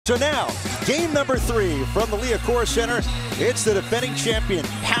So now, game number 3 from the Liacouba Center. It's the defending champion,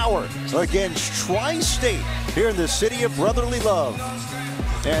 Power, against Tristate here in the city of brotherly love.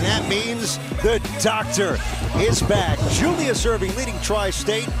 And that means the doctor is back. Julius Erving leading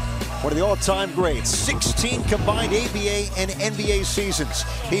Tristate, one of the all-time greats. 16 combined ABA and NBA seasons.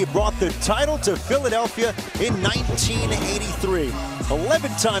 He brought the title to Philadelphia in 1983.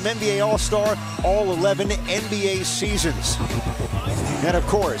 11-time NBA All-Star, all 11 NBA seasons. And of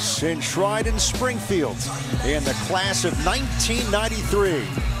course, enshrined in Springfield in the class of 1993.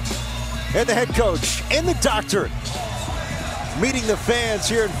 And the head coach and the doctor meeting the fans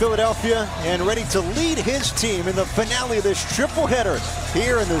here in Philadelphia and ready to lead his team in the finale of this triple header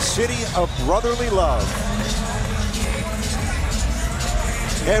here in the city of brotherly love.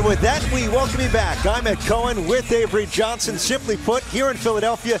 And with that, we welcome you back. I'm Ed Cohen with Avery Johnson. Simply put, here in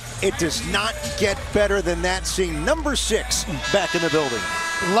Philadelphia, it does not get better than that, seeing number 6 back in the building.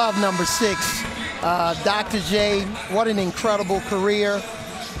 Love number 6. Dr. J, what an incredible career.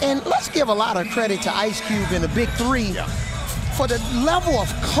 And let's give a lot of credit to Ice Cube and the Big 3 for the level of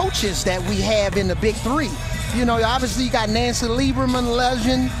coaches that we have in the Big 3. You know, obviously you got Nancy Liberman,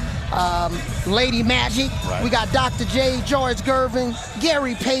 legend. Lady Magic, we got Dr. J, George Gervin,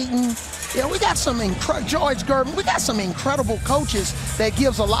 Gary Payton. You know, we got some George Gervin. We got some incredible coaches that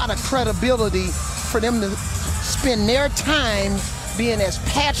gives a lot of credibility for them to spend their time being as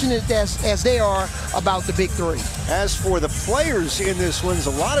passionate as they are about the Big 3. As for the players in this one, there's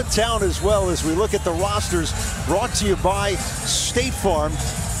a lot of talent as well as we look at the rosters brought to you by State Farm.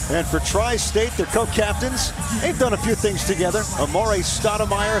 And for Tri-State, their co-captains, they've done a few things together. Amar'e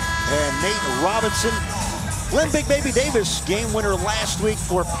Stoudemire and Nate Robinson. Glen Big Baby Davis, game winner last week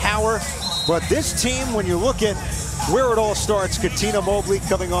for Power. But this team, when you look at where it all starts, Cuttino Mobley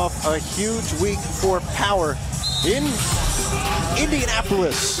coming off a huge week for Power in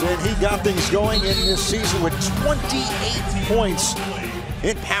Indianapolis. And he got things going in this season with 28 points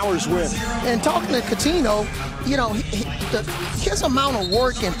in Power's win. And talking to Cuttino, you know, his amount of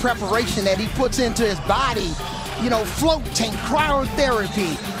work and preparation that he puts into his body, you know, float tank,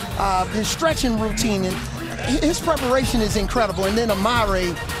 cryotherapy, his stretching routine, and his preparation is incredible. And then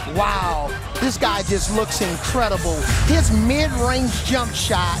Amar'e, wow, this guy just looks incredible. His mid-range jump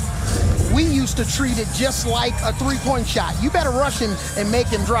shot, we used to treat it just like a three-point shot. You better rush him and make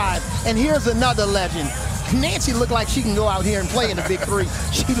him drive. And here's another legend. Nancy looked like she can go out here and play in the Big 3.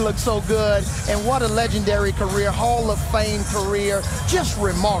 She looks so good. And what a legendary career, Hall of Fame career. Just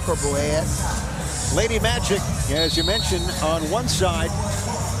remarkable, Ed. Lady Magic, as you mentioned, on one side,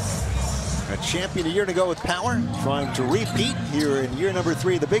 a champion a year ago with Power, trying to repeat here in year number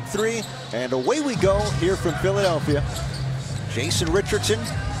 3 of the Big 3. And away we go here from Philadelphia. Jason Richardson,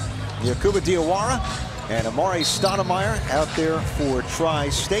 Yakhouba Diawara, and Amar'e Stoudemire out there for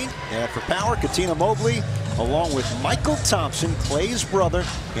Tri-State. And for Power, Cuttino Mobley, along with Mychel Thompson, Klay's brother,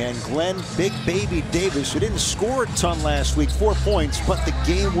 and Glen Big Baby Davis, who didn't score a ton last week, 4 points, but the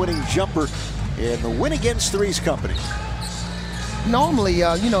game-winning jumper in the win against Three's company. Normally,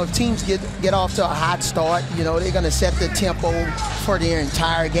 you know, if teams get off to a hot start, you know, they're going to set the tempo for their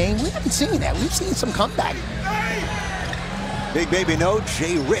entire game. We haven't seen that. We've seen some comeback. Big Baby No,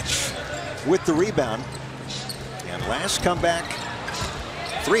 Jay Rich with the rebound. And last comeback,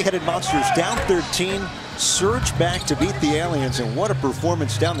 three-headed monsters down 13, surge back to beat the Aliens, and what a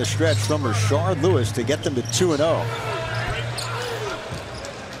performance down the stretch from Rashard Lewis to get them to 2-0.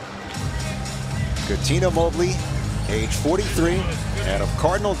 Cuttino Mobley, age 43, out of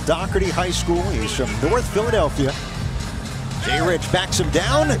Cardinal Doherty High School. He's from North Philadelphia. Jay Rich backs him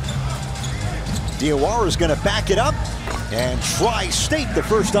down. Diawara's going to back it up. And Tri-State the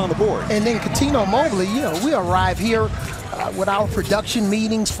first on the board. And then Cuttino Mobley, you know, we arrive here with our production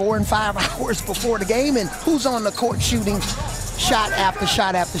meetings 4 and 5 hours before the game, and who's on the court shooting shot after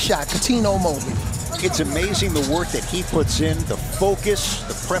shot after shot? Cuttino Mobley. It's amazing the work that he puts in, the focus,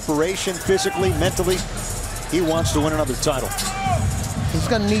 the preparation, physically, mentally. He wants to win another title. He's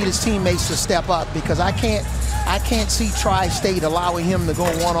going to need his teammates to step up, because I can't see Tri-State allowing him to go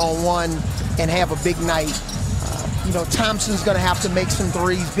one-on-one and have a big night. You know, Thompson's going to have to make some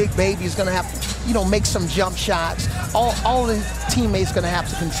threes. Big Baby's going to have to, you know, make some jump shots. All the teammates going to have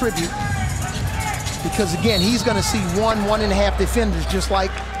to contribute, because again, he's going to see 1.5 defenders, just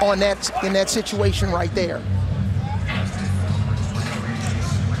like in that situation right there.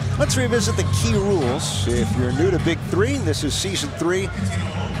 Let's revisit the key rules. If you're new to Big 3, this is season 3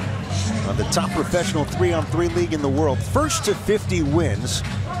 of the top professional 3-on-3 league in the world. First to 50 wins.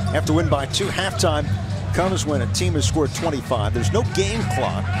 Have to win by 2. Halftime comes when a team has scored 25. There's no game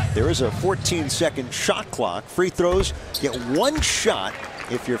clock. There is a 14-second shot clock. Free throws get 1 shot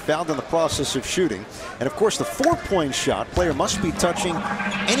if you're fouled in the process of shooting. And of course, the 4-point shot, player must be touching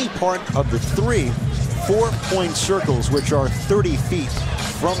any part of the 3 4-point circles, which are 30 feet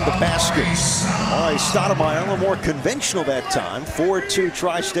from the basket. All right, Stoudemire, a little more conventional that time. 4-2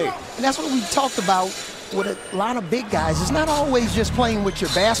 Tri-State. And that's what we talked about with a lot of big guys. It's not always just playing with your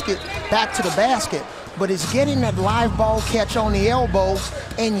basket back to the basket, but it's getting that live ball catch on the elbow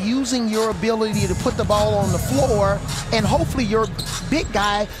and using your ability to put the ball on the floor, and hopefully your big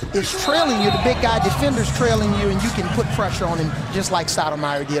guy is trailing you, the big guy defender's trailing you, and you can put pressure on him just like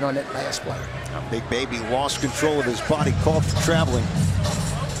Stoudemire did on that last play. Now, Big Baby lost control of his body, called for traveling.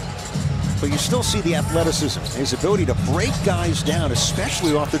 But you still see the athleticism, his ability to break guys down,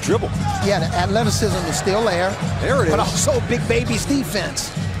 especially off the dribble. Yeah, the athleticism is still there. There it is. But also Big Baby's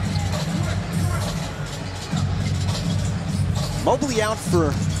defense. Mobley out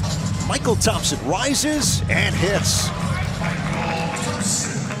for Mychel Thompson. Rises and hits.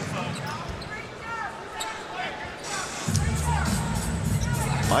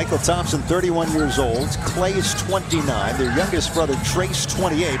 Mychel Thompson, 31 years old. Klay is 29. Their youngest brother, Trace,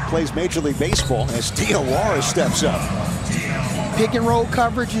 28, plays Major League Baseball as Diawara steps up. Pick and roll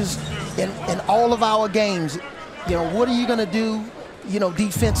coverage is in all of our games. You know, what are you going to do, you know,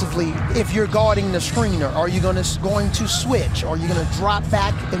 defensively if you're guarding the screener? Are you going to switch? Are you going to drop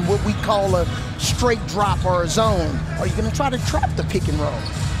back in what we call a straight drop or a zone? Are you going to try to trap the pick and roll?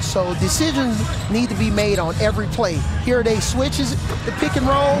 So decisions need to be made on every play. Here they switches the pick and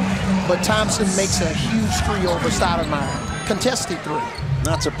roll, but Thompson makes a huge three over Stoudemire. Contested 3.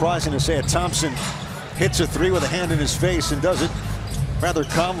 Not surprising to say it. Thompson hits a 3 with a hand in his face and does it rather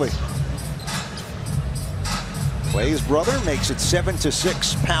calmly. Klay's brother makes it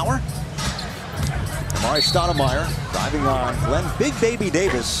 7-6 Power. Amar'e Stoudemire driving on Glen Big Baby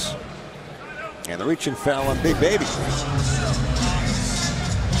Davis. And the reach and foul on Big Baby.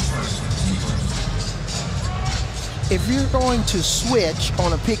 If you're going to switch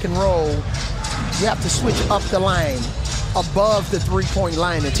on a pick and roll, you have to switch up the line, above the 3-point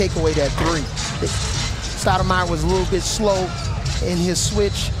line, to take away that 3. Stoudemire was a little bit slow in his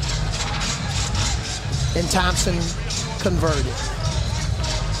switch, and Thompson converted.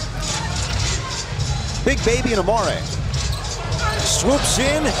 Big Baby and Amar'e swoops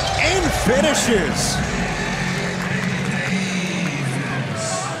in and finishes.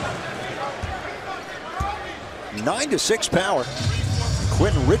 Nine to 6 Power.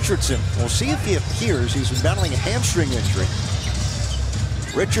 Quentin Richardson, we'll see if he appears. He's been battling a hamstring injury.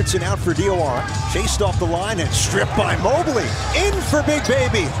 Richardson out for Diawara, chased off the line and stripped by Mobley. In for Big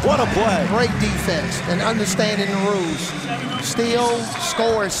Baby. What a play. Great defense and understanding the rules. Steal,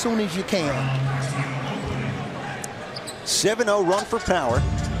 score as soon as you can. 7-0 run for Power.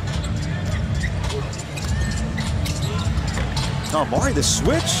 Amar'e the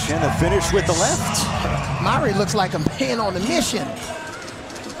switch and the finish with the left. Amar'e looks like a man on a mission.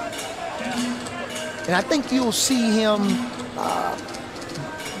 And I think you'll see him,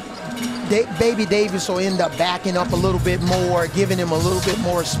 Baby Davis will end up backing up a little bit more, giving him a little bit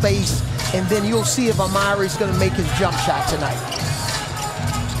more space, and then you'll see if Amar'e's going to make his jump shot tonight.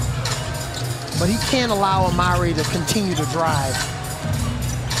 But he can't allow Amar'e to continue to drive.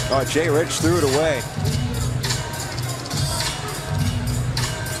 Oh, Jay Rich threw it away.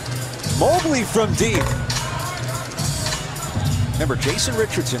 Mobley from deep. Remember, Jason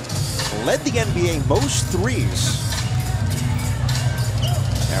Richardson led the NBA most threes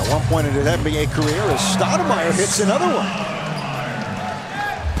at one point in his NBA career as Stoudemire hits another one.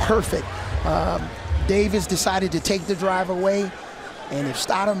 Perfect. Davis decided to take the drive away, and if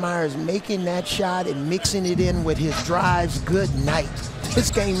Stoudemire is making that shot and mixing it in with his drives, good night. This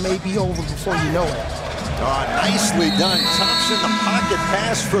game may be over before you know it. Oh, nicely done. Thompson, the pocket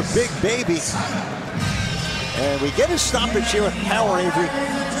pass for Big Baby. And we get a stoppage here with Power, Avery,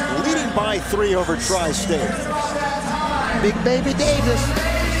 leading by 3 over Tri-State. Big Baby Davis.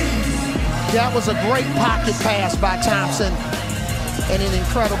 That was a great pocket pass by Thompson and an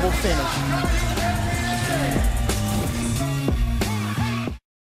incredible finish.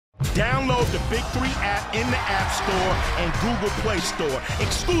 Download the BIG3 app in the App Store and Google Play Store.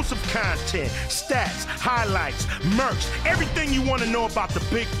 Exclusive content, stats, highlights, merch, everything you want to know about the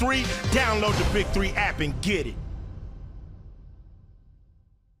BIG3, download the BIG3 app and get it.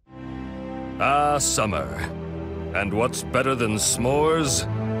 Ah, summer. And what's better than s'mores?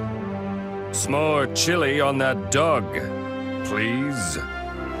 S'more chili on that dog, please.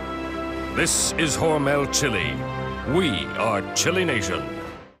 This is Hormel Chili. We are Chili Nation.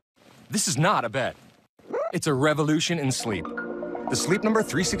 This is not a bed. It's a revolution in sleep. The Sleep Number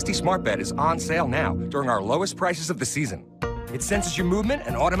 360 Smart Bed is on sale now during our lowest prices of the season. It senses your movement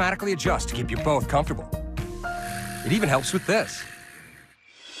and automatically adjusts to keep you both comfortable. It even helps with this.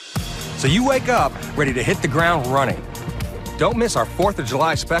 So you wake up ready to hit the ground running. Don't miss our 4th of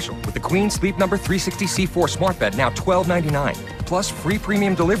July special with the Queen Sleep Number 360 C4 Smart Bed, now $12.99, plus free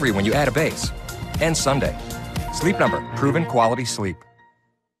premium delivery when you add a base. And Sunday. Sleep Number, proven quality sleep.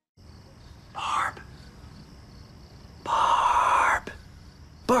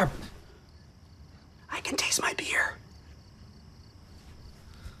 Barb, I can taste my beer.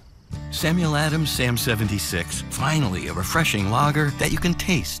 Samuel Adams Sam 76. Finally, a refreshing lager that you can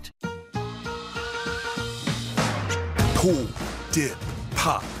taste. Pull, dip,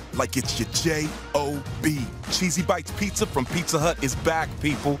 pop, like it's your J-O-B. Cheesy Bites Pizza from Pizza Hut is back,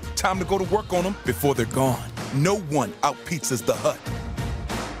 people. Time to go to work on them before they're gone. No one out-pizzas the Hut.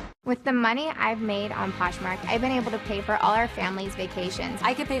 With the money I've made on Poshmark, I've been able to pay for all our family's vacations.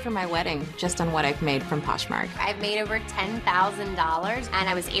 I could pay for my wedding just on what I've made from Poshmark. I've made over $10,000 and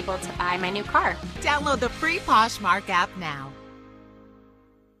I was able to buy my new car. Download the free Poshmark app now.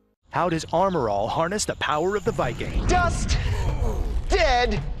 How does Amar'e harness the power of the Viking? Dust,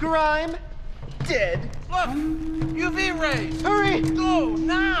 dead, grime, dead. Look, UV rays. Hurry, go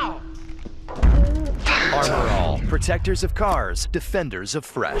now. Amar'e, protectors of cars, defenders of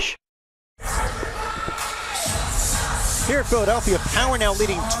fresh. Here at Philadelphia, Power now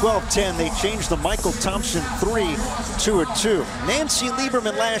leading 12-10. They changed the Mychel Thompson 3 to a 2. Nancy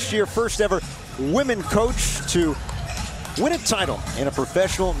Liberman last year, first ever women coach to win a title in a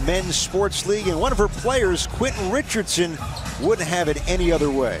professional men's sports league. And one of her players, Quentin Richardson, wouldn't have it any other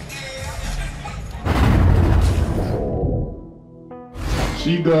way.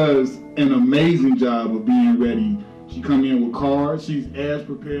 She does an amazing job of being ready. She come in with cards. She's as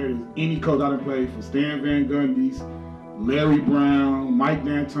prepared as any coach I done played for. Stan Van Gundy's, Larry Brown, Mike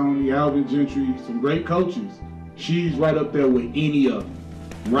D'Antoni, Alvin Gentry, some great coaches. She's right up there with any of them.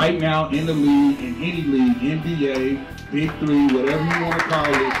 Right now in the league, in any league, NBA, Big 3, whatever you want to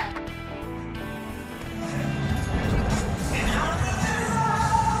call it.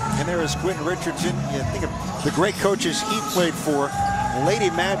 And there is Quentin Richardson. You think of the great coaches he played for. Lady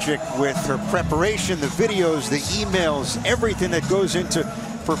Magic, with her preparation, the videos, the emails, everything that goes into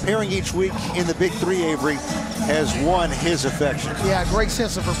preparing each week in the Big 3, Avery, has won his affection. Yeah, great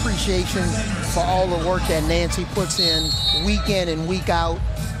sense of appreciation for all the work that Nancy puts in week in and week out.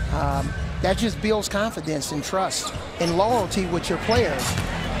 That just builds confidence and trust and loyalty with your players.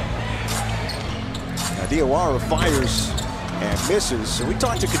 Now, Diawara fires and misses. So we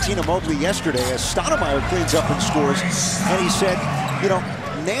talked to Cuttino Mobley yesterday as Stoudemire cleans up and scores, and he said, you know,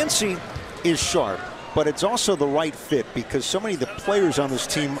 Nancy is sharp, but it's also the right fit because so many of the players on this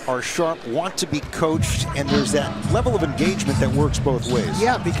team are sharp, want to be coached, and there's that level of engagement that works both ways.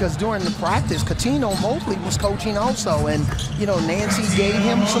 Yeah, because during the practice, Cuttino Mobley was coaching also, and, you know, Nancy gave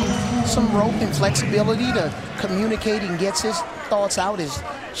him some rope and flexibility to communicate and gets his thoughts out. As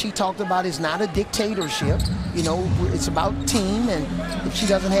she talked about, is not a dictatorship. You know, it's about team, and if she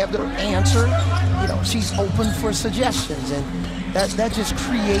doesn't have the answer, you know, she's open for suggestions, and that just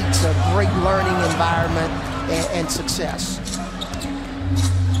creates a great learning environment and success.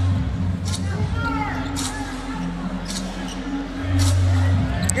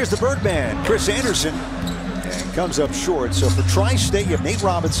 Here's the Birdman, Chris Andersen, and comes up short. So for Tristate, you have Nate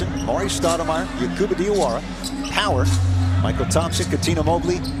Robinson, Amar'e Stoudemire, Yakhouba Diawara, Power, Mychel Thompson, Cuttino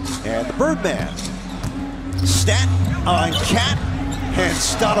Mobley, and the Birdman. Stat on Cat and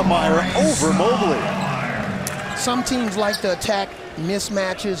Stoudemire over Mobley. Some teams like to attack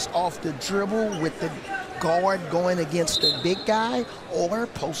mismatches off the dribble with the guard going against the big guy or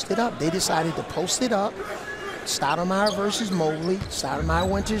post it up. They decided to post it up. Stoudemire versus Mobley. Stoudemire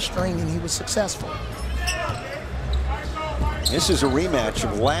went to his string and he was successful. This is a rematch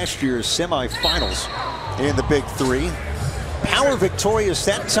of last year's semifinals in the Big 3. Power victorious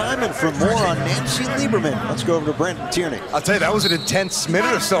that time, and for more on Nancy Liberman, let's go over to Brendan Tierney. I'll tell you, that was an intense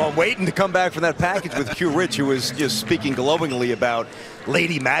minute or so. I'm waiting to come back from that package with Q Rich, who was just speaking glowingly about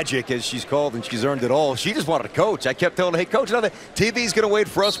Lady Magic, as she's called, and she's earned it all. She just wanted to coach. I kept telling her, hey, coach, no, the TV's going to wait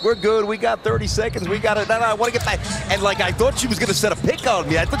for us. We're good. We got 30 seconds. We got it. No, I want to get back. And, like, I thought she was going to set a pick on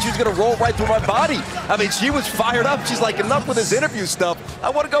me. I thought she was going to roll right through my body. I mean, she was fired up. She's like, enough with this interview stuff. I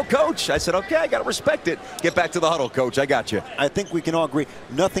want to go coach. I said, okay, I got to respect it. Get back to the huddle, coach. I got you. I think we can all agree,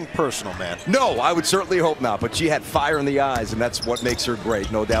 nothing personal, man. No, I would certainly hope not. But she had fire in the eyes, and that's what makes her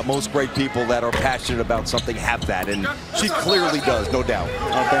great, no doubt. Most great people that are passionate about something have that, and she clearly does, no doubt.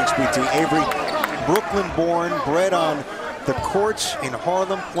 Thanks, BT. Avery, Brooklyn-born, bred on the courts in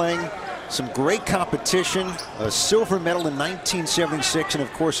Harlem, playing Some great competition, a silver medal in 1976, and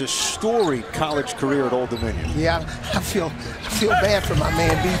of course a storied college career at Old Dominion. Yeah, I feel bad for my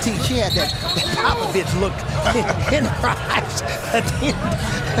man BT. She had that Popovich look in her eyes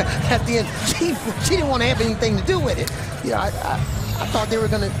at the end. She didn't want to have anything to do with it. Yeah, I thought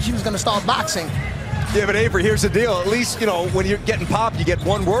she was gonna start boxing. Yeah, but Avery, here's the deal. At least, you know, when you're getting Pop, you get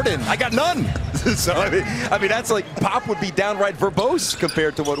one word in. I got none. So, I mean, that's like Pop would be downright verbose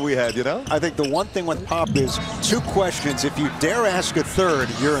compared to what we had, you know? I think the one thing with Pop is 2 questions. If you dare ask a third,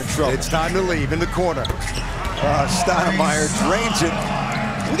 you're in trouble. It's time to leave in the corner. Stoudemire drains it.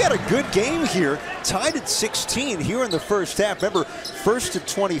 We got a good game here. Tied at 16 here in the first half. Remember, first to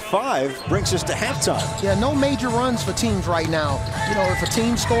 25 brings us to halftime. Yeah, no major runs for teams right now. You know, if a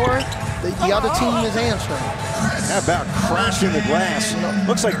team scores, the other team is answering. How about crashing the glass?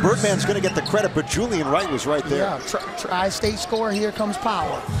 Looks like Birdman's going to get the credit, but Julian Wright was right there. Yeah, Tri-State score, here comes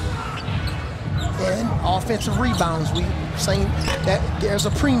power. And offensive rebounds. We saying that there's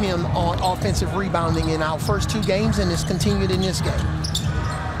a premium on offensive rebounding in our first 2 games, and it's continued in this game.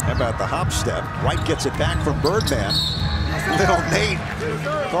 How about the hop step? Wright gets it back from Birdman. Little Nate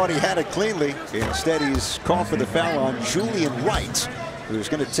thought he had it cleanly. Instead, he's called for the foul on Julian Wright, who's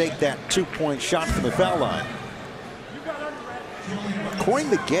going to take that 2-point shot from the foul line. Corey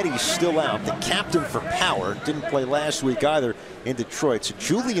Maggette's still out, the captain for Power. Didn't play last week either in Detroit. So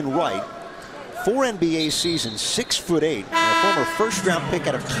Julian Wright, 4 NBA seasons, 6'8", and a former first-round pick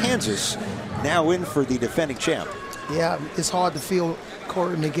out of Kansas, now in for the defending champ. Yeah, it's hard to feel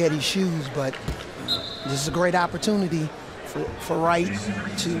Corey Maggette's shoes, but this is a great opportunity for Wright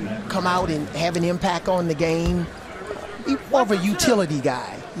to come out and have an impact on the game. He's more of a utility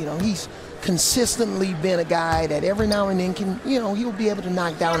guy. You know, he's consistently been a guy that every now and then can, you know, he'll be able to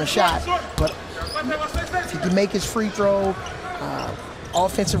knock down a shot. But if he can make his free throw,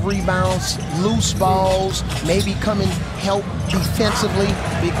 offensive rebounds, loose balls, maybe come and help defensively,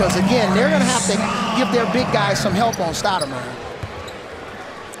 because again, they're going to have to give their big guys some help on Stoudemire.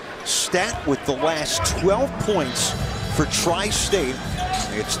 Stat with the last 12 points for Tri-State.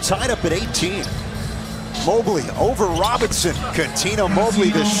 It's tied up at 18. Mobley over Robinson. Cuttino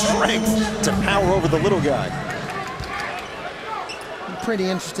Mobley, the strength to power over the little guy. Pretty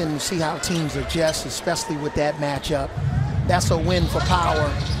interesting to see how teams adjust, especially with that matchup. That's a win for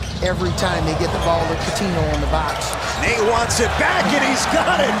Power every time they get the ball with Cuttino on the box. Nate wants it back, and he's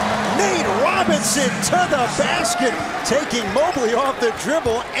got it. Nate Robinson to the basket, taking Mobley off the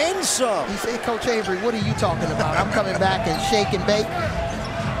dribble and some. He said, Coach Avery, what are you talking about? I'm coming back and shake and bake.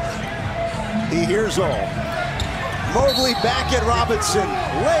 He hears all. Mobley back at Robinson.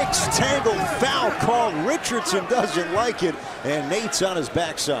 Legs tangled, foul called. Richardson doesn't like it, and Nate's on his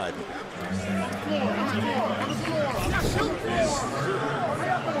backside.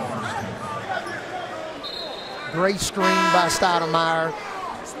 Great screen by Stoudemire.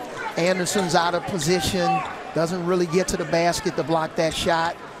 Anderson's out of position. Doesn't really get to the basket to block that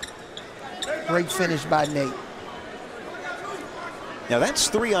shot. Great finish by Nate. Now that's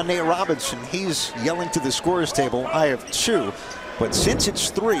 3 on Nate Robinson. He's yelling to the scorer's table, I have 2. But since it's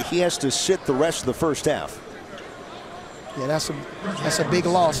 3, he has to sit the rest of the first half. Yeah, that's a big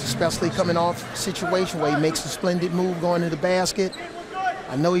loss, especially coming off a situation where he makes a splendid move going to the basket.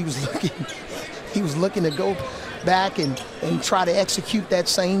 I know he was looking to go back and try to execute that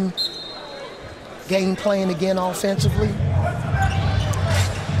same game plan again offensively.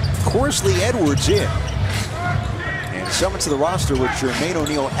 Corsley Edwards in. And summoned to the roster with Jermaine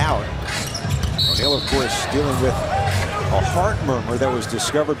O'Neal out. O'Neal, of course, dealing with a heart murmur that was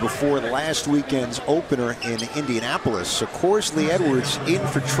discovered before last weekend's opener in Indianapolis. So Corsley Edwards in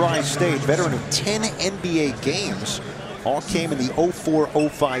for Tri-State, veteran of 10 NBA games. All came in the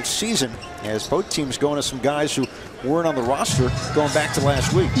 04-05 season, as both teams going to some guys who weren't on the roster going back to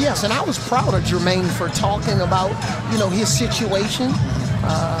last week. Yes, and I was proud of Jermaine for talking about, you know, his situation,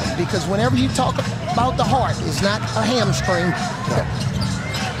 because whenever you talk about the heart, it's not a hamstring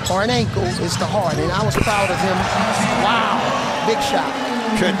or an ankle, it's the heart, and I was proud of him. Wow, big shot.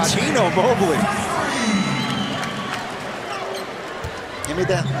 Cuttino Mobley. I mean,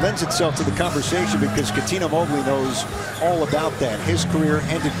 that lends itself to the conversation because Cuttino Mobley knows all about that. His career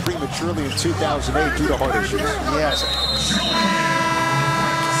ended prematurely in 2008 due to heart issues. Yes.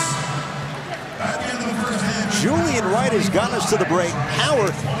 Julian Wright has gotten us to the break.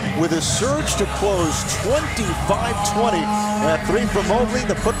 Howard with a surge to close 25-20. That 3 from Mobley,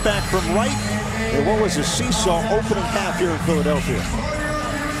 the putback from Wright. And what was a seesaw opening half here in Philadelphia.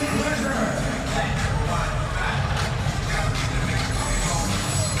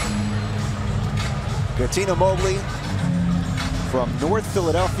 Cuttino Mobley from North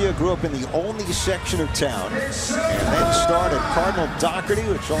Philadelphia, grew up in the only section of town, and then started Cardinal Doherty,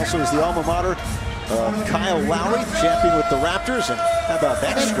 which also is the alma mater of Kyle Lowry, champion with the Raptors. And how about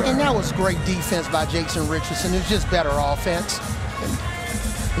that stroke? And that was great defense by Jason Richardson. It was just better offense.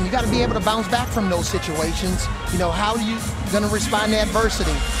 And you got to be able to bounce back from those situations. You know, how are you going to respond to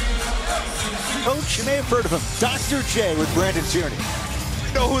adversity? Coach, you may have heard of him, Dr. J with Brandon Tierney.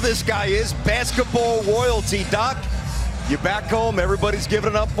 You know who this guy is, basketball royalty, Doc. You're back home, everybody's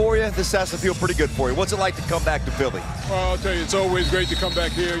giving it up for you. This has to feel pretty good for you. What's it like to come back to Philly? Well, I'll tell you, it's always great to come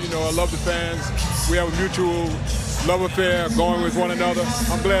back here. You know, I love the fans. We have a mutual love affair going with one another.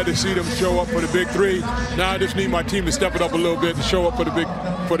 I'm glad to see them show up for the Big Three. Now I just need my team to step it up a little bit and show up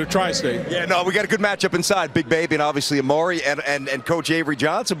for the Tri-State. Yeah, no, we got a good matchup inside. Big Baby and obviously Amar'e and Coach Avery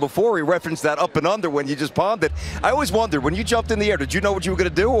Johnson. Before he referenced that up and under when you just palmed it. I always wondered, when you jumped in the air, did you know what you were going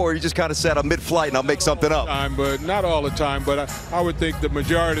to do, or you just kind of said, I'm mid-flight and I'll make something up? But not all the time, but I would think the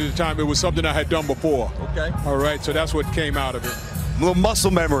majority of the time it was something I had done before. Okay. All right, so that's what came out of it. A little muscle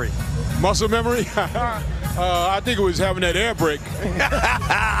memory. Muscle memory? I think it was having that air brake. Putting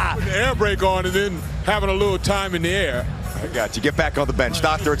the air brake on and then having a little time in the air. I got you. Get back on the bench.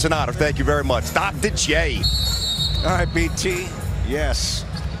 Doctor, it's an honor. Thank you very much. Dr. J. All right, BT. Yes.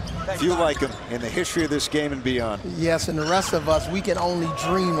 Few like him in the history of this game and beyond. Yes, and the rest of us, we can only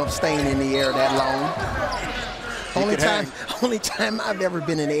dream of staying in the air that long. Only time I've ever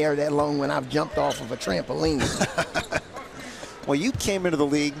been in the air that long when I've jumped off of a trampoline. Well, you came into the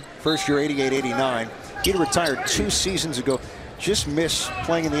league first year 88-89. He retired 2 seasons ago. Just missed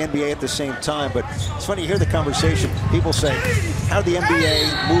playing in the NBA at the same time. But it's funny to hear the conversation. People say, how did the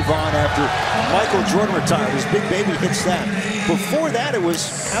NBA move on after Michael Jordan retired? His Big Baby hits that. Before that, it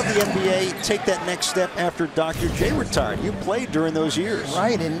was how did the NBA take that next step after Dr. J retired? You played during those years.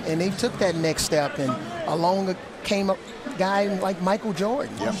 Right, and they took that next step. And along came a guy like Michael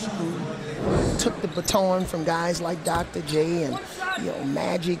Jordan, who took the baton from guys like Dr. J and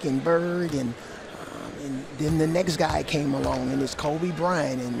Magic and Bird, and then the next guy came along, and it's Kobe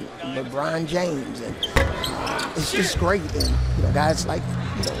Bryant and LeBron James, and it's just great. And guys like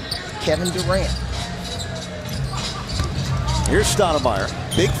Kevin Durant. Here's Stoudemire.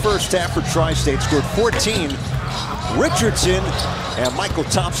 Big first half for Tri-State. Scored 14. Richardson and Mychel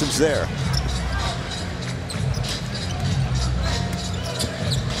Thompson's there.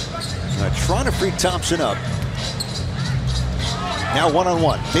 Now trying to free Thompson up. Now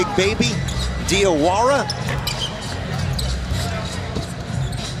one-on-one. Big Baby, Diawara.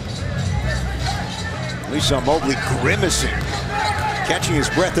 We saw Mobley grimacing, catching his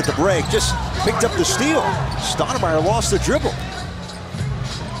breath at the break. Just picked up the steal. Stoudemire lost the dribble.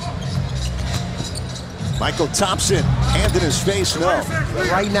 Mychel Thompson, hand in his face, no.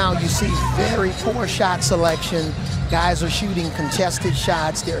 Right now you see very poor shot selection. Guys are shooting contested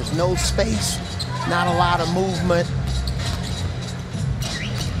shots. There's no space, not a lot of movement.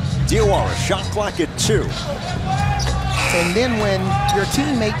 Diawara, shot clock at 2. And then when your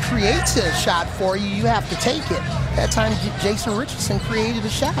teammate creates a shot for you, you have to take it. That time, Jason Richardson created a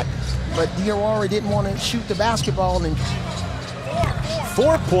shot, but Diawara didn't want to shoot the basketball. And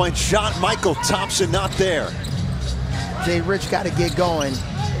 4-point shot, Mychel Thompson not there. Jay Rich got to get going.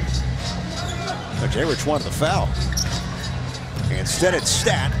 But Jay Rich wanted the foul. Instead, it's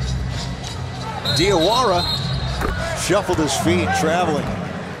Stat. Diawara shuffled his feet, traveling.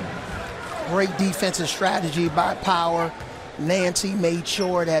 Great defensive strategy by Power. Nancy made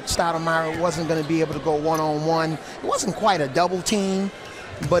sure that Stoudemire wasn't going to be able to go one-on-one. It wasn't quite a double team,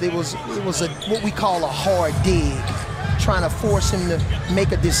 but it was what we call a hard dig, trying to force him to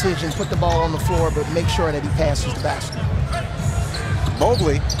make a decision, put the ball on the floor, but make sure that he passes the basket.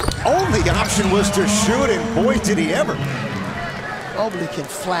 Mobley, only option was to shoot, and boy, did he ever. Mobley can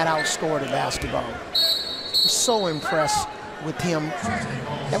flat out score the basketball. So impressed with him.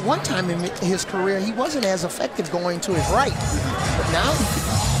 At one time in his career, he wasn't as effective going to his right. But now,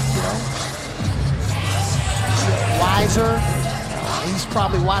 wiser. He's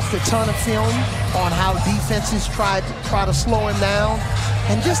probably watched a ton of film on how defenses try to slow him down.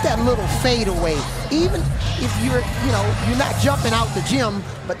 And just that little fadeaway, even if you're not jumping out the gym,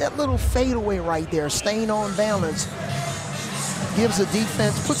 but that little fadeaway right there, staying on balance,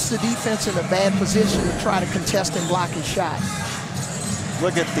 puts the defense in a bad position to try to contest and block his shot.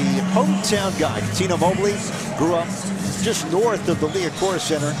 Look at the hometown guy, Cuttino Mobley, grew up just north of the Liacouras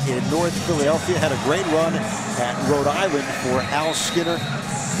Center in North Philadelphia. Had a great run at Rhode Island for Al Skinner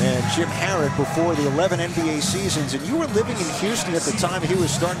and Jim Harrod before the 11 NBA seasons. And you were living in Houston at the time he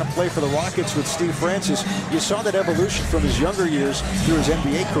was starting to play for the Rockets with Steve Francis. You saw that evolution from his younger years through his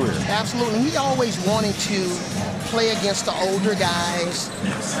NBA career. Absolutely. He always wanted to play against the older guys.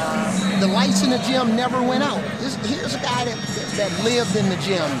 The lights in the gym never went out. Here's a guy that lived in the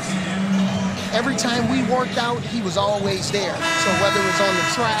gym. Every time we worked out, he was always there. So whether it was on the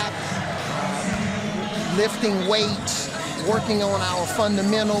track, lifting weights, working on our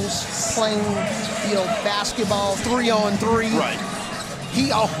fundamentals, playing, basketball 3-on-3. Right.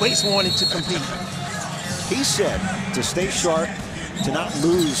 He always wanted to compete. He said to stay sharp, to not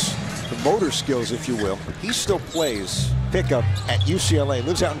lose the motor skills, if you will. He still plays pickup at UCLA,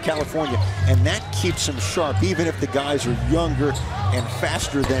 lives out in California, and that keeps him sharp, even if the guys are younger and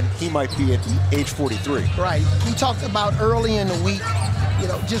faster than he might be at age 43. Right. He talked about early in the week,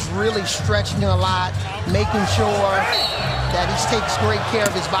 just really stretching a lot, making sure that he takes great care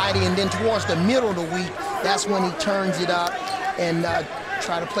of his body, and then towards the middle of the week, that's when he turns it up and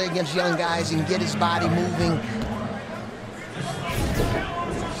try to play against young guys and get his body moving.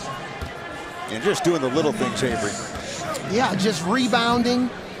 And just doing the little things, Avery. Yeah, just rebounding,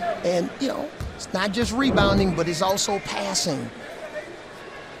 and it's not just rebounding, but it's also passing.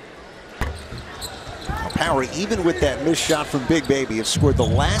 Power, even with that missed shot from Big Baby, has scored the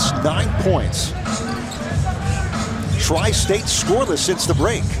last 9 points. Tri-State scoreless since the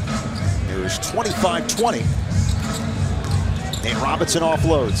break. It was 25-20. Nate Robinson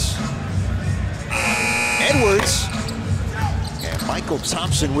offloads. Edwards. And Mychel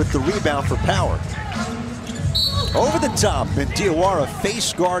Thompson with the rebound for Power. Over the top, and Diawara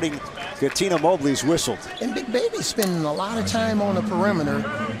face guarding Cuttino Mobley's whistled. And Big Baby's spending a lot of time on the perimeter.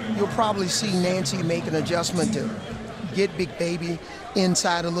 You'll probably see Nancy make an adjustment to get Big Baby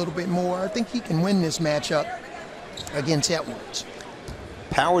inside a little bit more. I think he can win this matchup against Edwards.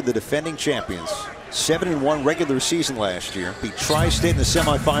 Power, the defending champions, 7-1 regular season last year, beat Tri-State in the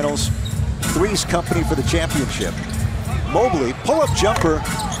semifinals. Three's company for the championship. Mobley, pull-up jumper.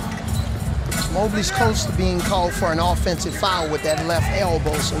 Mobley's close to being called for an offensive foul with that left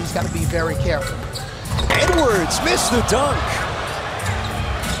elbow, so he's got to be very careful. Edwards missed the dunk.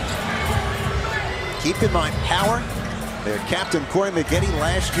 Keep in mind, Power, their captain Corey Maggette,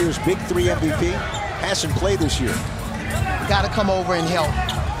 last year's Big 3 MVP, hasn't played this year. Got to come over and help.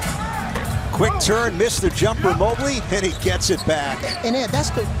 Quick turn, missed the jumper, Mobley, and he gets it back. And Ed,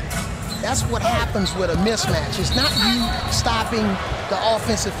 that's what happens with a mismatch. It's not you stopping the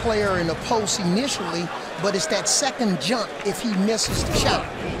offensive player in the post initially, but it's that second jump if he misses the shot.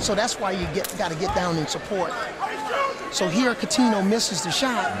 So that's why you got to get down and support. So here Cuttino misses the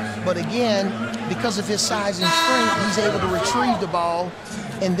shot, but again, because of his size and strength, he's able to retrieve the ball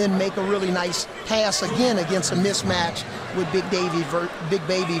and then make a really nice pass again against a mismatch with Big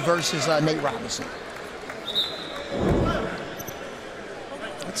Baby versus Nate Robinson.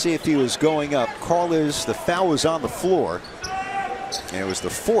 Let's see if he was going up. The foul was on the floor. And it was the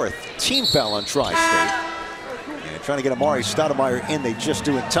 4th team foul on Tri-State. And trying to get Amar'e Stoudemire in, they just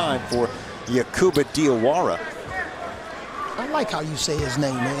do in time for Yakhouba Diawara. I like how you say his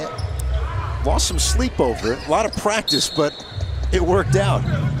name, man. Lost some sleep over it. A lot of practice, but it worked out.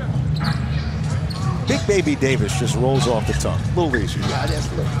 Big Baby Davis just rolls off the tongue. A little easier. Yeah, that's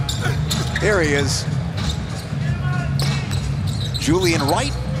good. There he is. Julian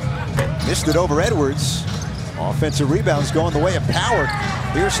Wright missed it over Edwards. Offensive rebounds going the way of Power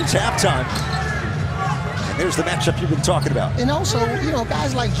here since halftime. And there's the matchup you've been talking about. And also,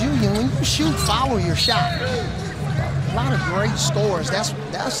 guys like Julian, when you shoot, follow your shot. A lot of great scores.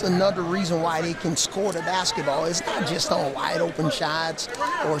 That's another reason why they can score the basketball. It's not just on wide open shots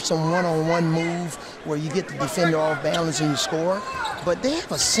or some one-on-one move where you get the defender off balance and you score, but they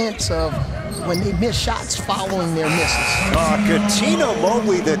have a sense of when they miss shots following their misses. Cuttino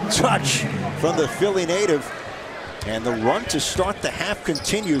Mobley, the touch from the Philly native. And the run to start the half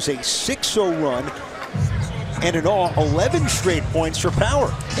continues, a 6-0 run, and in all, 11 straight points for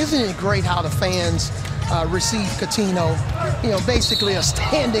Power. Isn't it great how the fans receive Cuttino? Basically a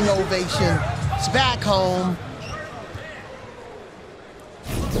standing ovation. It's back home.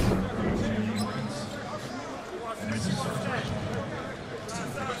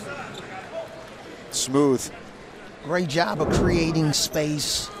 Smooth. Great job of creating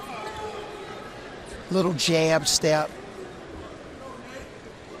space. Little jab step.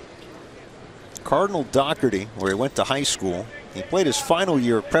 Cardinal Doherty, where he went to high school, he played his final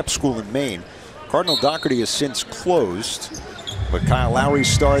year of prep school in Maine. Cardinal Doherty has since closed, but Kyle Lowry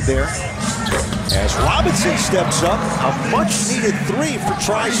starred there. As Robinson steps up, a much-needed 3 for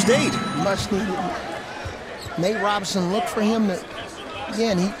Tri-State. Much needed. Nate Robinson looked for him to,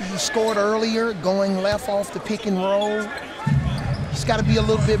 again, he scored earlier, going left off the pick and roll. He's got to be a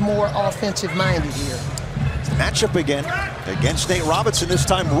little bit more offensive-minded here. Matchup again against Nate Robinson, this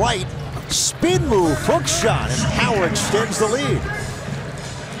time right. Spin move, hook shot, and Power extends the lead.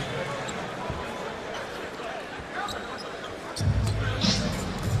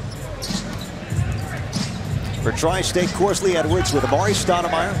 For Tri-State, Corsley Edwards with Amar'e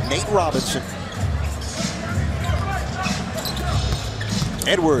Stoudemire, Nate Robinson.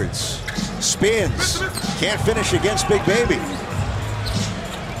 Edwards spins, can't finish against Big Baby.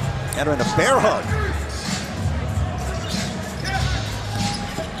 And in a bear hug.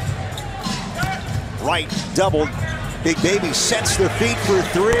 Right, doubled. Big Baby sets the feet for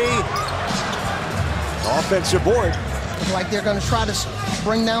 3. Offensive board. Looks like they're going to try to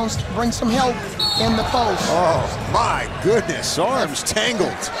bring some help in the post. Oh my goodness, arms tangled.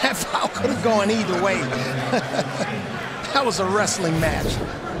 That foul could have gone either way. That was a wrestling match.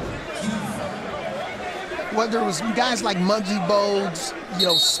 Whether it was guys like Muggsy Bogues, you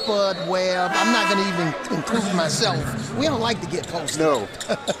know, Spud, Webb, I'm not going to even include myself. We don't like to get posted. No.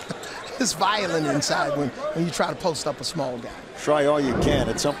 It's violent inside when you try to post up a small guy. Try all you can.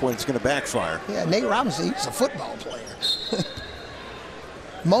 At some point, it's going to backfire. Yeah, Nate Robinson, he's a football player.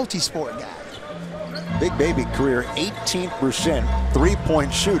 Multi-sport guy. Big Baby career 18%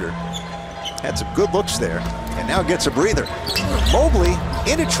 three-point shooter. Had some good looks there, and now gets a breather. Mobley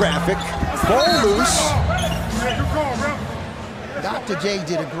into traffic, ball loose. Dr. J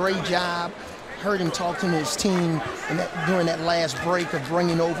did a great job. Heard him talking to his team during that last break of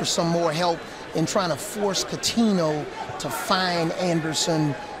bringing over some more help and trying to force Cuttino to find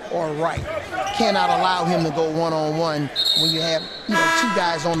Andersen or Wright. Cannot allow him to go one-on-one when you have, you know, 2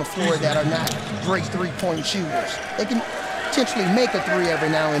 guys on the floor that are not great three-point shooters. They can potentially make a 3 every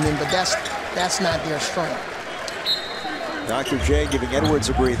now and then, but that's not their strength. Dr. J giving Edwards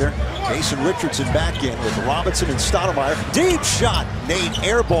a breather. Mason Richardson back in with Robinson and Stoudemire. Deep shot. Nate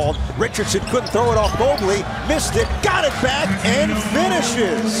airballed. Richardson couldn't throw it off Mobley. Missed it. Got it back and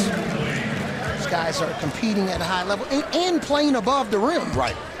finishes. These guys are competing at a high level and playing above the rim.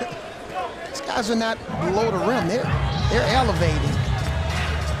 Right. These guys are not below the rim. They're elevating.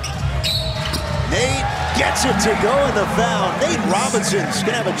 Nate gets it to go in the foul. Nate Robinson's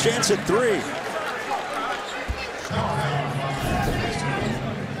going to have a chance at 3.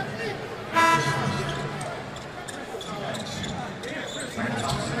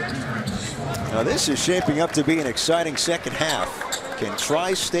 Now this is shaping up to be an exciting second half. Can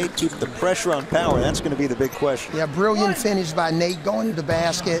Tri-State keep the pressure on Power? That's going to be the big question. Yeah, brilliant finish by Nate going to the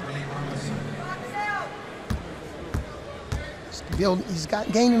basket. He's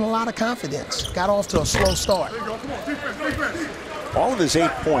gaining a lot of confidence. Got off to a slow start. All of his 8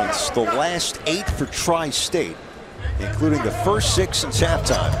 points, the last 8 for Tri-State, including the first 6 since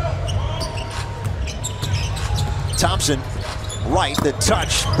halftime. Thompson, right, the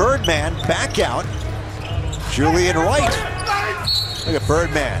touch. Birdman back out. Julian Wright. Look at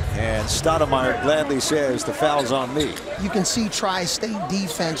Birdman. And Stoudemire gladly says the foul's on me. You can see Tri-State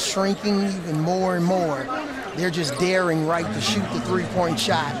defense shrinking even more and more. They're just daring Wright to shoot the three-point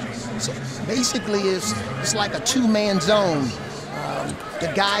shot. So basically, it's like a 2-man zone.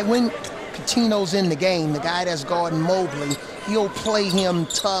 The guy, when Cuttino's in the game, the guy that's guarding Mobley, he'll play him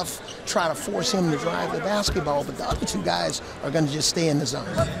tough, try to force him to drive the basketball, but the other 2 guys are going to just stay in the zone.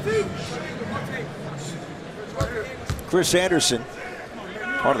 Chris Andersen,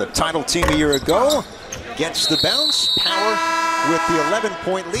 part of the title team a year ago, gets the bounce. Power with the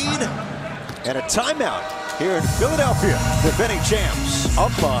 11-point lead and a timeout here in Philadelphia. Defending champs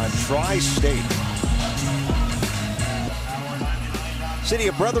up on Tri-State. City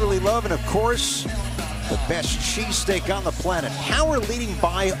of brotherly love, and of course, the best cheesesteak on the planet. Power leading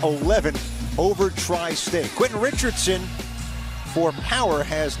by 11 over Tri-State. Quentin Richardson for Power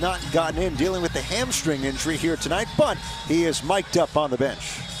has not gotten in, dealing with the hamstring injury here tonight, but he is mic'd up on the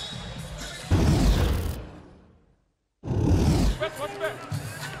bench.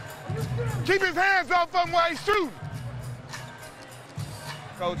 Keep his hands off him while he's shooting.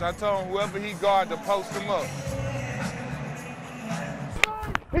 Coach, I told him whoever he guard to post him up.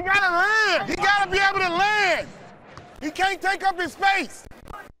 He gotta land. He gotta be able to land. He can't take up his space.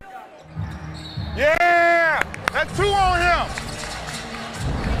 Yeah, that's 2 on him.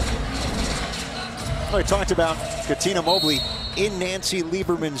 I talked about Cuttino Mobley in Nancy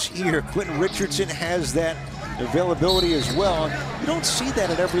Liberman's ear. Quentin Richardson has that availability as well. You don't see that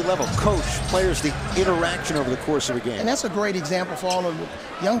at every level. Coach, players, the interaction over the course of a game. And that's a great example for all of the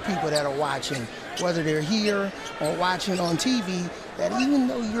young people that are watching, whether they're here or watching on TV, that even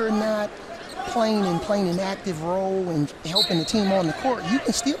though you're not playing an active role and helping the team on the court, you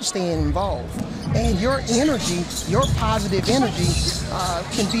can still stay involved. And your energy, your positive energy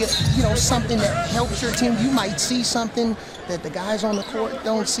can be, something that helps your team. You might see something that the guys on the court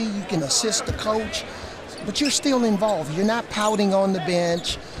don't see. You can assist the coach, but you're still involved. You're not pouting on the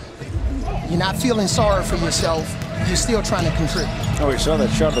bench. You're not feeling sorry for yourself. You're still trying to contribute. Oh, we saw that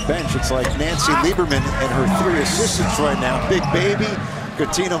shot on the bench. It's like Nancy Liberman and her 3 assistants right now. Big Baby,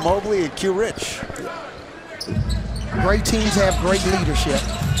 Cuttino Mobley, and Q Rich. Great teams have great leadership.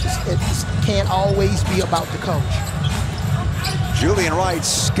 It can't always be about the coach. Julian Wright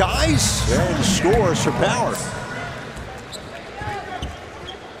skies and scores for power.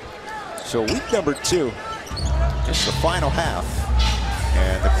 So week number 2, just the final half.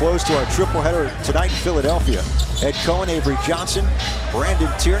 And the close to our triple header tonight in Philadelphia. Ed Cohen, Avery Johnson,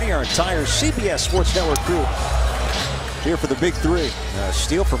 Brandon Tierney, our entire CBS Sports Network crew here for the Big 3.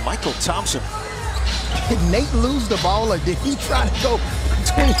 Steal from Mychel Thompson. Did Nate lose the ball, or did he try to go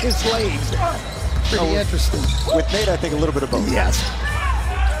between his legs? Pretty interesting. With Nate, I think a little bit of both. Yes.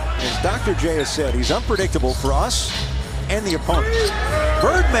 As Dr. J has said, he's unpredictable for us and the opponent.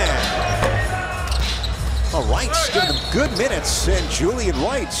 Birdman. All right, giving him good minutes, and Julian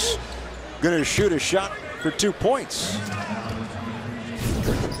Wright's going to shoot a shot for 2 points.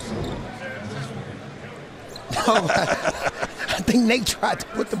 I think Nate tried to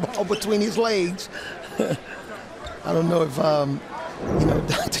put the ball between his legs. I don't know if,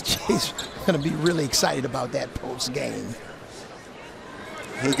 Dr. J's going to be really excited about that post game.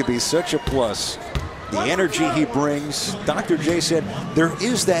 He could be such a plus. The energy he brings. Dr. J said there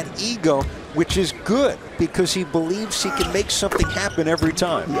is that ego, which is good because he believes he can make something happen every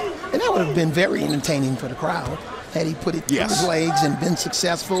time. Yeah. And that would have been very entertaining for the crowd had he put it through his legs and been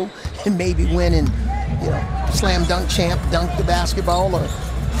successful and maybe win and, slam dunk champ, dunked the basketball or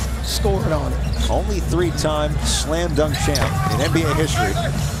scored on it. Only 3-time slam dunk champ in NBA history.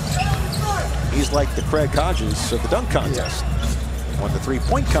 He's like the Craig Hodges of the dunk contest. Won the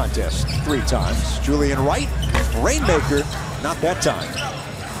 3-point contest 3 times. Julian Wright, rainmaker, not that time.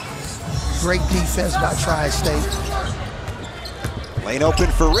 Great defense by Tristate. Lane open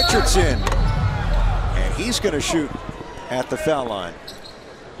for Richardson. And he's going to shoot at the foul line.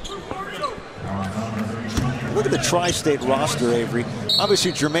 Look at the Tri-State roster, Avery.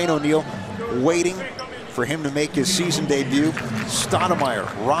 Obviously, Jermaine O'Neal waiting for him to make his season debut. Stoudemire,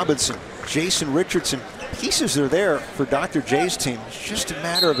 Robinson, Jason Richardson. Pieces are there for Dr. J's team. It's just a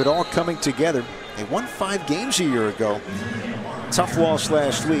matter of it all coming together. They won 5 games a year ago. Tough loss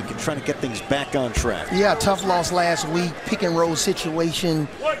last week and trying to get things back on track. Yeah, tough loss last week. Pick and roll situation.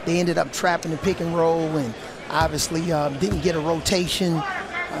 They ended up trapping the pick and roll and obviously didn't get a rotation.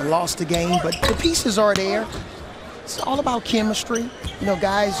 Lost the game, but the pieces are there. It's all about chemistry.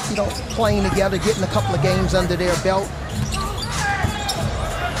 Guys, playing together, getting a couple of games under their belt.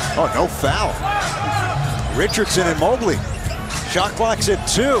 Oh, no foul. Richardson and Mobley. Shot clock's at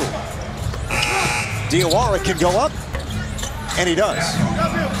 2. Diawara can go up, and he does.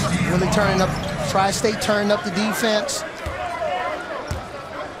 Really turning up, Tri-State turning up the defense.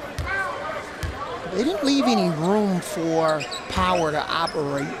 They didn't leave any room for power to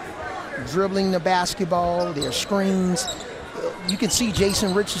operate. Dribbling the basketball, their screens. You can see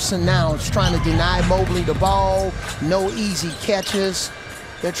Jason Richardson now is trying to deny Mobley the ball. No easy catches.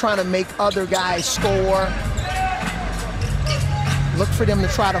 They're trying to make other guys score. Look for them to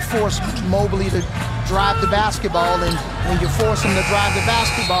try to force Mobley to drive the basketball, and when you force him to drive the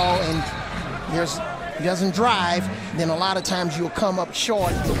basketball and he doesn't drive, then a lot of times you'll come up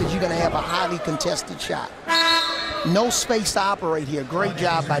short because you're going to have a highly contested shot. No space to operate here. Great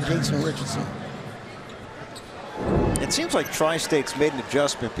job by Jason Richardson. It seems like Tri-State's made an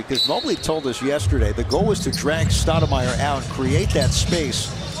adjustment because Mobley told us yesterday the goal was to drag Stoudemire out and create that space,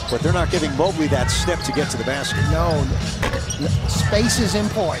 but they're not giving Mobley that step to get to the basket. No, space is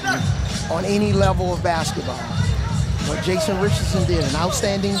important on any level of basketball. What Jason Richardson did, an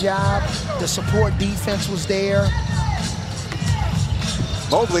outstanding job. The support defense was there.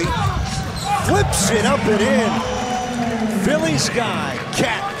 Mobley flips it up and in. Philly's guy,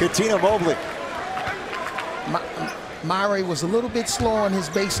 Cuttino Mobley. Amar'e was a little bit slow on his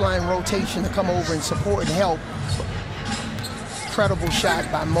baseline rotation to come over and support and help. Incredible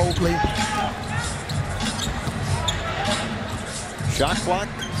shot by Mobley. Shot clock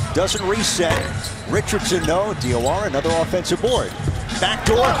doesn't reset. Richardson, no. Diawara, another offensive board.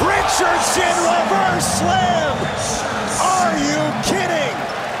 Backdoor. Richardson reverse slam. Are you kidding?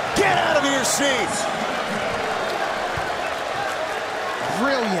 Get out of your seat.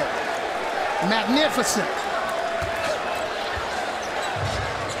 Brilliant. Magnificent.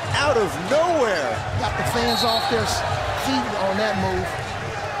 Out of nowhere. Got the fans off their feet on that move.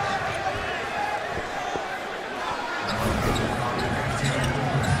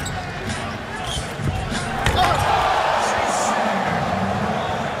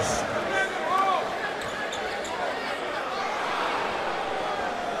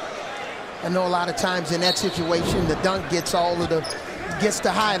 I know a lot of times in that situation, the dunk gets gets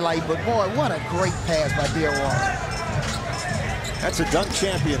the highlight, but boy, what a great pass by Diawara. That's a dunk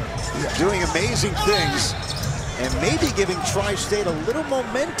champion doing amazing things and maybe giving Tri-State a little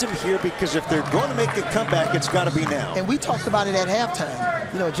momentum here, because if they're going to make a comeback, it's got to be now. And we talked about it at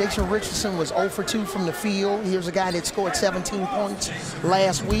halftime. You know, Jason Richardson was 0 for 2 from the field. Here's a guy that scored 17 points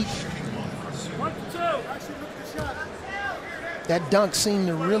last week. That dunk seemed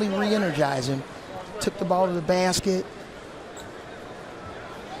to really re-energize him. Took the ball to the basket.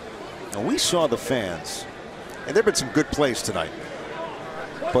 Now we saw the fans, and there have been some good plays tonight,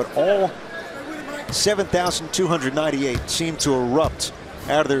 but all 7,298 seemed to erupt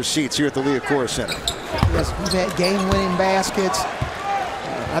out of their seats here at the Yakhouba Center. Yes, we've had game-winning baskets.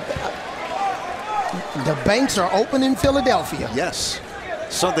 The banks are open in Philadelphia. Yes,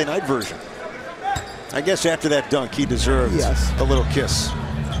 Sunday night version. I guess after that dunk, he deserved a little kiss.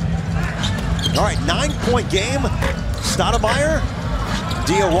 All right, 9-point game. Stoudemire,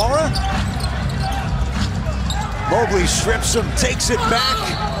 Diawara. Mobley strips him, takes it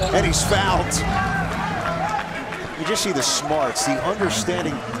back, and he's fouled. You just see the smarts, the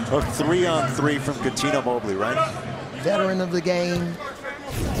understanding of 3-on-3 from Cuttino Mobley, right? Veteran of the game.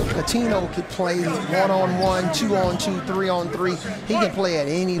 Cuttino could play 1-on-1, 2-on-2, 3-on-3. He can play at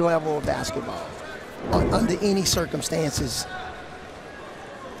any level of basketball, under any circumstances.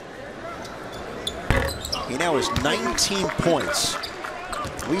 He now has 19 points.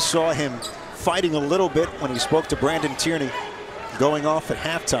 We saw him fighting a little bit when he spoke to Brandon Tierney going off at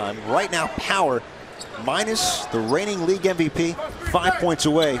halftime. Right now, Power, minus the reigning league MVP, 5 points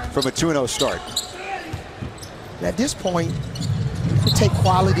away from a 2-0 start. At this point, you take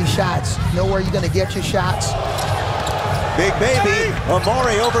quality shots. Know where you're going to get your shots. Big baby,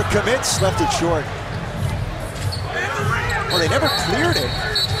 Amar'e overcommits, left it short. Well, they never cleared it,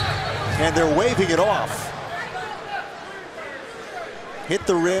 and they're waving it off. Hit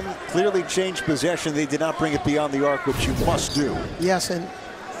the rim, clearly changed possession. They did not bring it beyond the arc, which you must do. Yes, and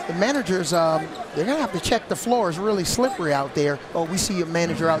the managers, they're going to have to check the floor. It's really slippery out there. Oh, we see a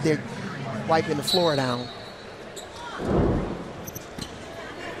manager out there wiping the floor down.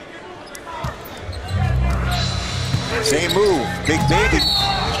 Same move, big baby.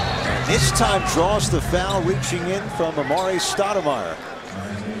 And this time draws the foul, reaching in from Amar'e Stoudemire.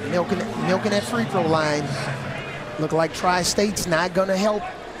 Milking that free throw line. Look like Tri-State's not going to help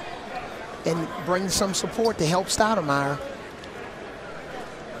and bring some support to help Stoudemire.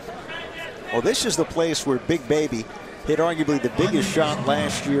 Well, this is the place where Big Baby hit arguably the biggest shot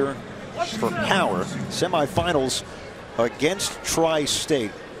last year for Power. Semifinals against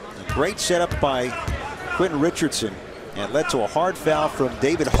Tri-State. A great setup by Quentin Richardson, and led to a hard foul from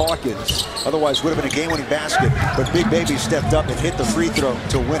David Hawkins. Otherwise would have been a game-winning basket, but Big Baby stepped up and hit the free throw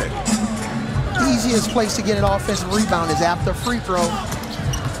to win it. Easiest place to get an offensive rebound is after free throw.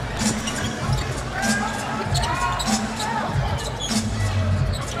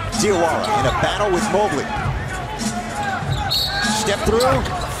 Diawara in a battle with Mobley. Step through,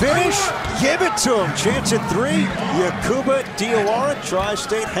 finish, give it to him. Chance at three. Yakhouba Diawara,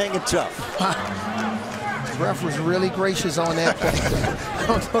 Tri-State hanging tough. The ref was really gracious on that play. I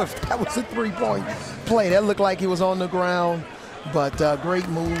don't know if that was a three-point play. That looked like he was on the ground, but great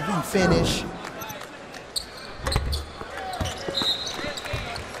move and finish.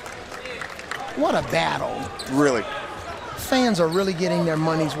 What a battle. Really. Fans are really getting their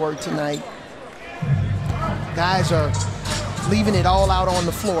money's worth tonight. Guys are leaving it all out on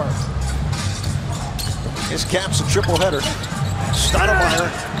the floor. This caps a triple header.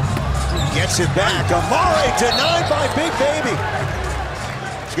 Stoudemire gets it back. Amar'e denied by Big Baby.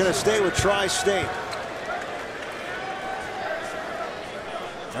 He's going to stay with Tri-State.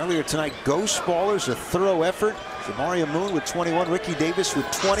 Earlier tonight, Ghost Ballers, a thorough effort. Jamaria Moon with 21, Ricky Davis with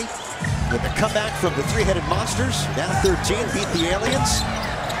 20. With the comeback from the three-headed monsters, down 13, beat the aliens.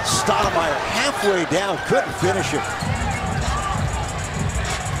 Stoudemire halfway down, couldn't finish it.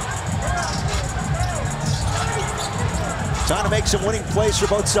 Time to make some winning plays for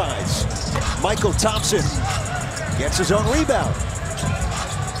both sides. Mychel Thompson gets his own rebound.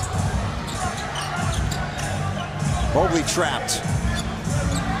 Mobley trapped.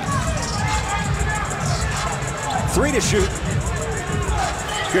 3 to shoot.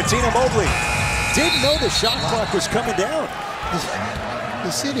 Cuttino Mobley didn't know the shot clock was coming down.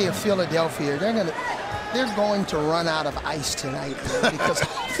 The city of Philadelphia, they're going to run out of ice tonight because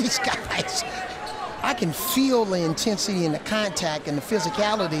these guys, I can feel the intensity and the contact and the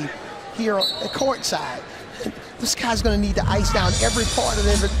physicality here at courtside. This guy's going to need to ice down every part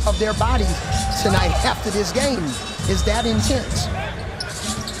of their body tonight after this game. It's that intense.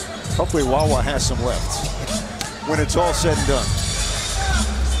 Hopefully Wawa has some left when it's all said and done.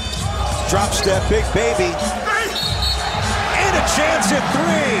 Drop step, Big Baby. And a chance at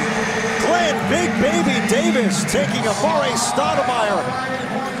 3. Glen Big Baby Davis taking Amar'e Stoudemire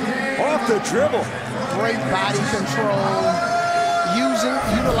off the dribble. Great body control,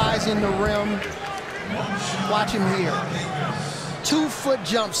 utilizing the rim. Watch him here. 2-foot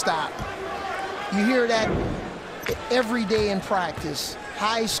jump stop. You hear that every day in practice.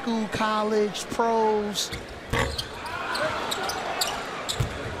 High school, college, pros.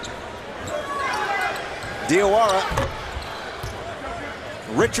 Diawara.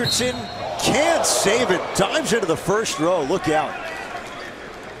 Richardson can't save it. Dives into the first row. Look out.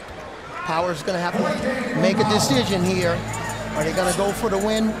 Power's going to have to make a decision here. Are they going to go for the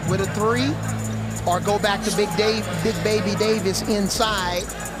win with a 3? Or go back to Big Baby Davis inside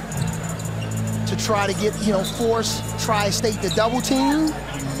to try to get, force Tri-State to double team?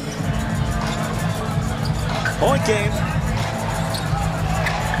 Point game.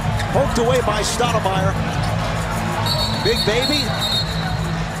 Poked away by Stoudemire. Big Baby.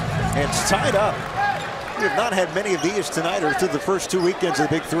 It's tied up. We have not had many of these tonight or through the first 2 weekends of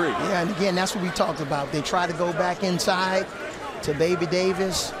the Big 3. Yeah, and again, that's what we talked about. They try to go back inside to Baby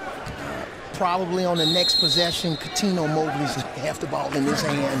Davis. Probably on the next possession, Cuttino Mobley's going to have the ball in his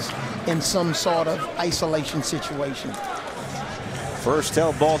hands in some sort of isolation situation. First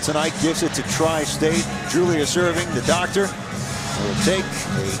held ball tonight gives it to Tri-State. Julius Erving, the doctor, will take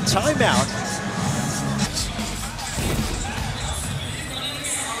a timeout.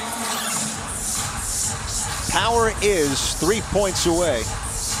 Power is 3 points away.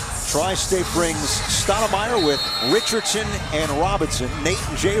 Tri-State brings Stoudemire with Richardson and Robinson. Nate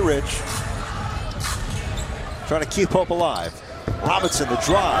and J. Rich trying to keep hope alive. Robinson the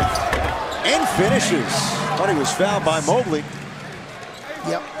drive and finishes. Thought he was fouled by Mobley.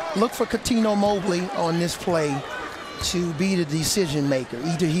 Yep. Look for Cuttino Mobley on this play to be the decision maker.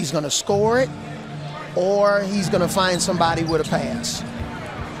 Either he's going to score it or he's going to find somebody with a pass.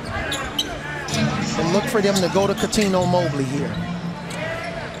 And look for them to go to Cuttino Mobley here.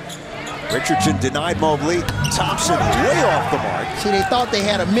 Richardson denied Mobley. Thompson way off the mark. See, they thought they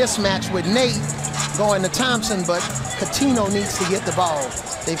had a mismatch with Nate going to Thompson, but Cuttino needs to get the ball.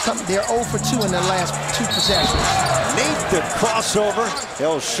 They're 0 for 2 in their last 2 possessions. Nate the crossover.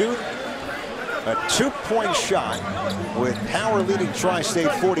 He'll shoot a 2-point shot with Power leading Tri-State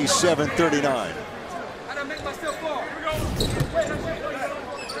 47-39.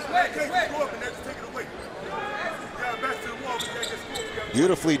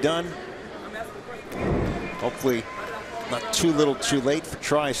 Beautifully done. Hopefully not too little too late for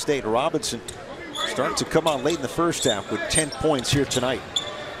Tri-State. Robinson starting to come on late in the first half with 10 points here tonight.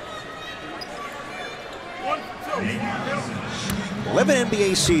 11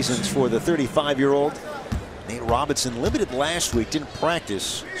 NBA seasons for the 35-year-old. Nate Robinson limited last week, didn't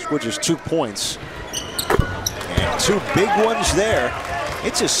practice, scored just 2 points. And 2 big ones there.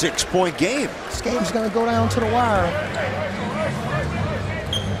 It's a 6-point game. This game's going to go down to the wire.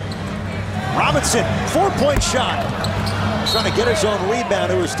 Robinson, 4-point shot. Trying to get his own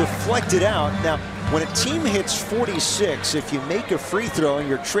rebound. It was deflected out. Now, when a team hits 46, if you make a free throw and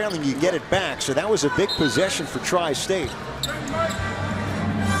you're trailing, you get it back. So that was a big possession for Tri-State.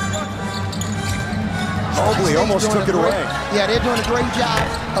 Mobley almost took it away. Yeah, they're doing a great job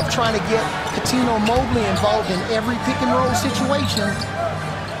of trying to get Cuttino Mobley involved in every pick and roll situation.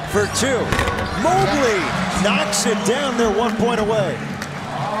 For 2. Mobley knocks it down. They're 1 point away.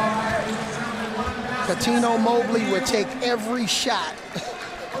 Cuttino Mobley would take every shot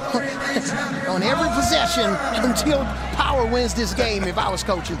on every possession until Power wins this game if I was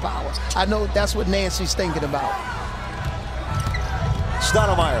coaching Power. I know that's what Nancy's thinking about.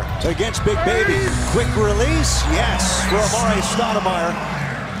 Stoudemire against Big Baby. Quick release, yes, for Amar'e Stoudemire.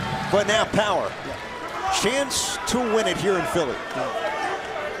 But now Power. Chance to win it here in Philly.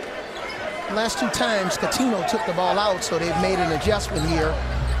 Last 2 times, Cuttino took the ball out, so they've made an adjustment here.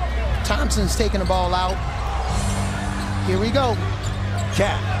 Thompson's taking the ball out. Here we go.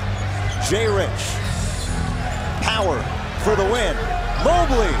 Cat, J. Rich. Power for the win.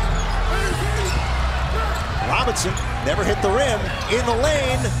 Mobley. Robinson never hit the rim. In the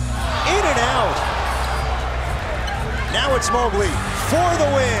lane. In and out. Now it's Mobley for the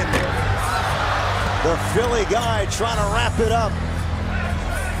win. The Philly guy trying to wrap it up.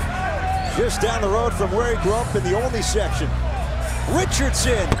 Just down the road from where he grew up in the only section.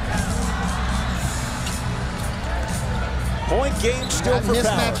 Richardson. Point game still for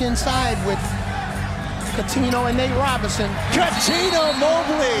mismatch Power. Inside with Cuttino and Nate Robinson. Cuttino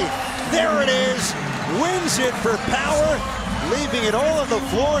Mobley. There it is. Wins it for Power. Leaving it all on the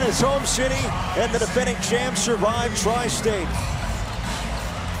floor in his home city. And the defending champs survive Tri-State.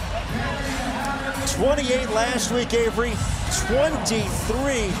 28 last week, Avery.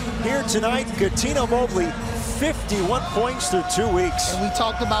 23 here tonight. Cuttino Mobley, 51 points through 2 weeks. And we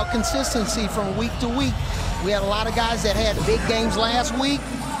talked about consistency from week to week. We had a lot of guys that had big games last week,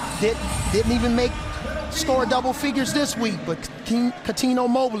 didn't even score double figures this week, but Cuttino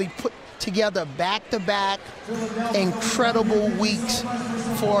Mobley put together back-to-back incredible weeks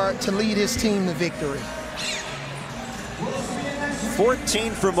to lead his team to victory.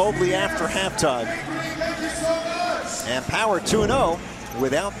 14 for Mobley after halftime. And Power 2-0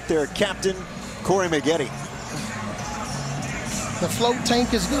 without their captain, Corey Maggette. The float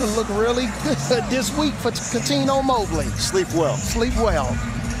tank is going to look really good this week for Cuttino Mobley. Sleep well. Sleep well.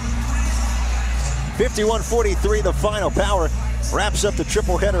 51-43 the final. Power wraps up the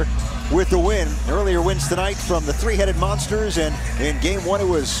triple header with the win. Earlier wins tonight from the three-headed Monsters, and in game one it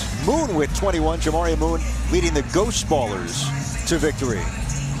was Moon with 21. Amar'e Moon leading the Ghost Ballers to victory.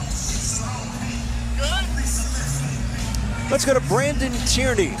 Let's go to Brandon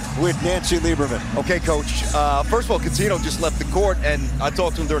Tierney with Nancy Liberman. Okay, Coach. First of all, Cuttino just left the court, and I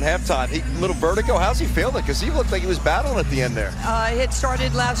talked to him during halftime. Little vertigo. How's he feeling? Because he looked like he was battling at the end there. It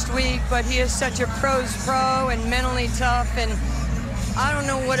started last week, but he is such a pro's pro and mentally tough, and I don't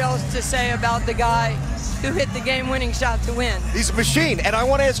know what else to say about the guy who hit the game-winning shot to win. He's a machine, and I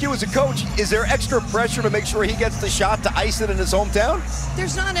want to ask you as a coach, is there extra pressure to make sure he gets the shot to ice it in his hometown?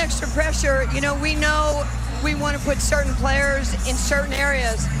 There's not extra pressure. You know we want to put certain players in certain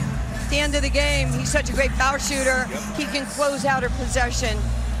areas. At the end of the game, he's such a great foul shooter. He can close out a possession.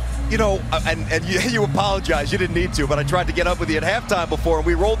 You know, and you apologize, you didn't need to, but I tried to get up with you at halftime before, and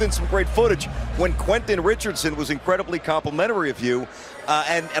we rolled in some great footage when Quentin Richardson was incredibly complimentary of you,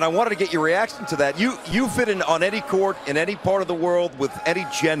 and I wanted to get your reaction to that. You fit in on any court, in any part of the world, with any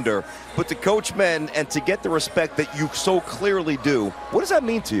gender, but to coach men and to get the respect that you so clearly do, what does that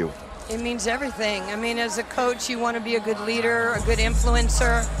mean to you? It means everything. I mean, as a coach, you want to be a good leader, a good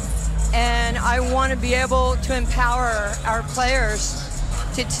influencer, and I want to be able to empower our players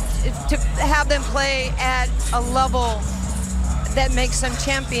to have them play at a level that makes them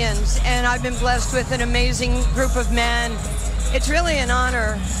champions. And I've been blessed with an amazing group of men. It's really an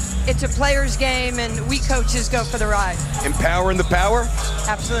honor. It's a player's game, and we coaches go for the ride. Empowering the power?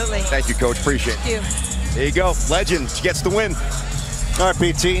 Absolutely. Thank you, Coach. Appreciate it. Thank you. There you go. Legend. She gets the win. All right,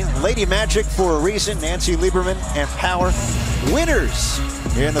 PT. Lady Magic for a reason. Nancy Liberman and Power. Winners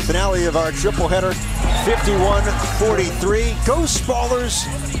in the finale of our triple header. 51-43. Ghost Ballers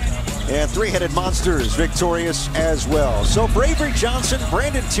and three-headed Monsters victorious as well. So for Avery Johnson,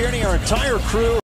 Brandon Tierney, our entire crew.